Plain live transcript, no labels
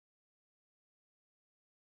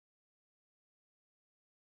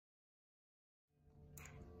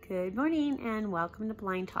Good morning and welcome to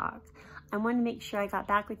Blind Talk. I wanted to make sure I got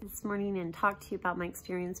back with you this morning and talked to you about my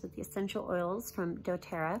experience with the essential oils from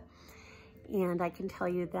doTERRA. And I can tell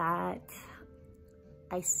you that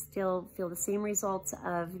I still feel the same results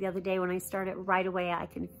of the other day when I started right away.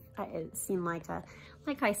 It seemed like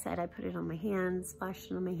I said, I put it on my hands,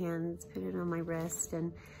 splashed it on my hands, put it on my wrist,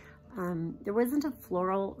 and there wasn't a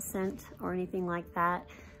floral scent or anything like that,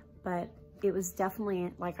 but it was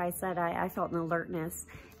definitely, like I said, I felt an alertness.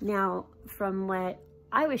 Now, from what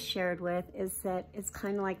I was shared with is that it's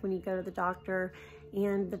kind of like when you go to the doctor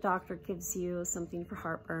and the doctor gives you something for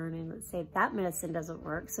heartburn and let's say that medicine doesn't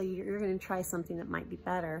work, so you're going to try something that might be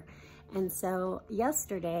better. And so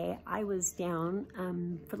yesterday I was down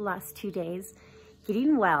for the last 2 days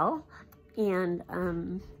getting well, and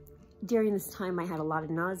during this time I had a lot of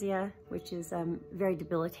nausea, which is very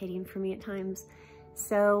debilitating for me at times.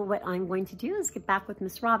 So what I'm going to do is get back with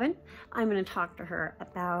Miss Robin. I'm going to talk to her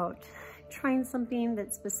about trying something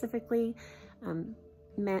that's specifically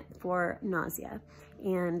meant for nausea.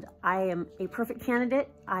 And I am a perfect candidate.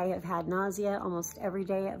 I have had nausea almost every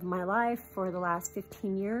day of my life for the last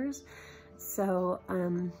 15 years. So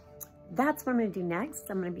that's what I'm going to do next.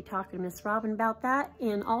 I'm going to be talking to Miss Robin about that.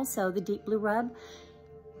 And also the Deep Blue Rub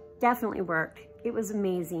definitely worked. It was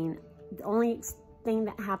amazing. The only thing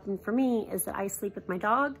that happened for me is that I sleep with my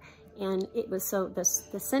dog, and it was so, the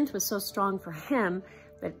scent was so strong for him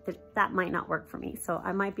that might not work for me. So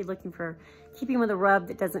I might be looking for keeping with a rub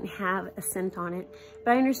that doesn't have a scent on it.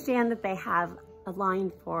 But I understand that they have a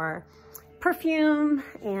line for perfume,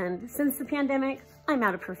 and since the pandemic, I'm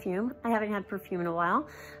out of perfume. I haven't had perfume in a while.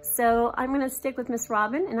 So I'm gonna stick with Miss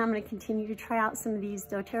Robin, and I'm gonna continue to try out some of these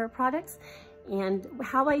doTERRA products. And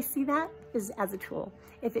how I see that is as a tool.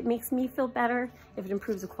 If it makes me feel better, if it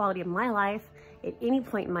improves the quality of my life at any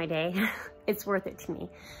point in my day, it's worth it to me.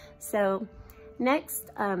 So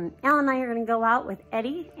next, Al and I are gonna go out with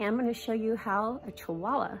Eddie, and I'm gonna show you how a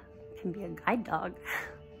Chihuahua can be a guide dog.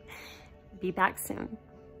 Be back soon.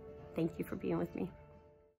 Thank you for being with me.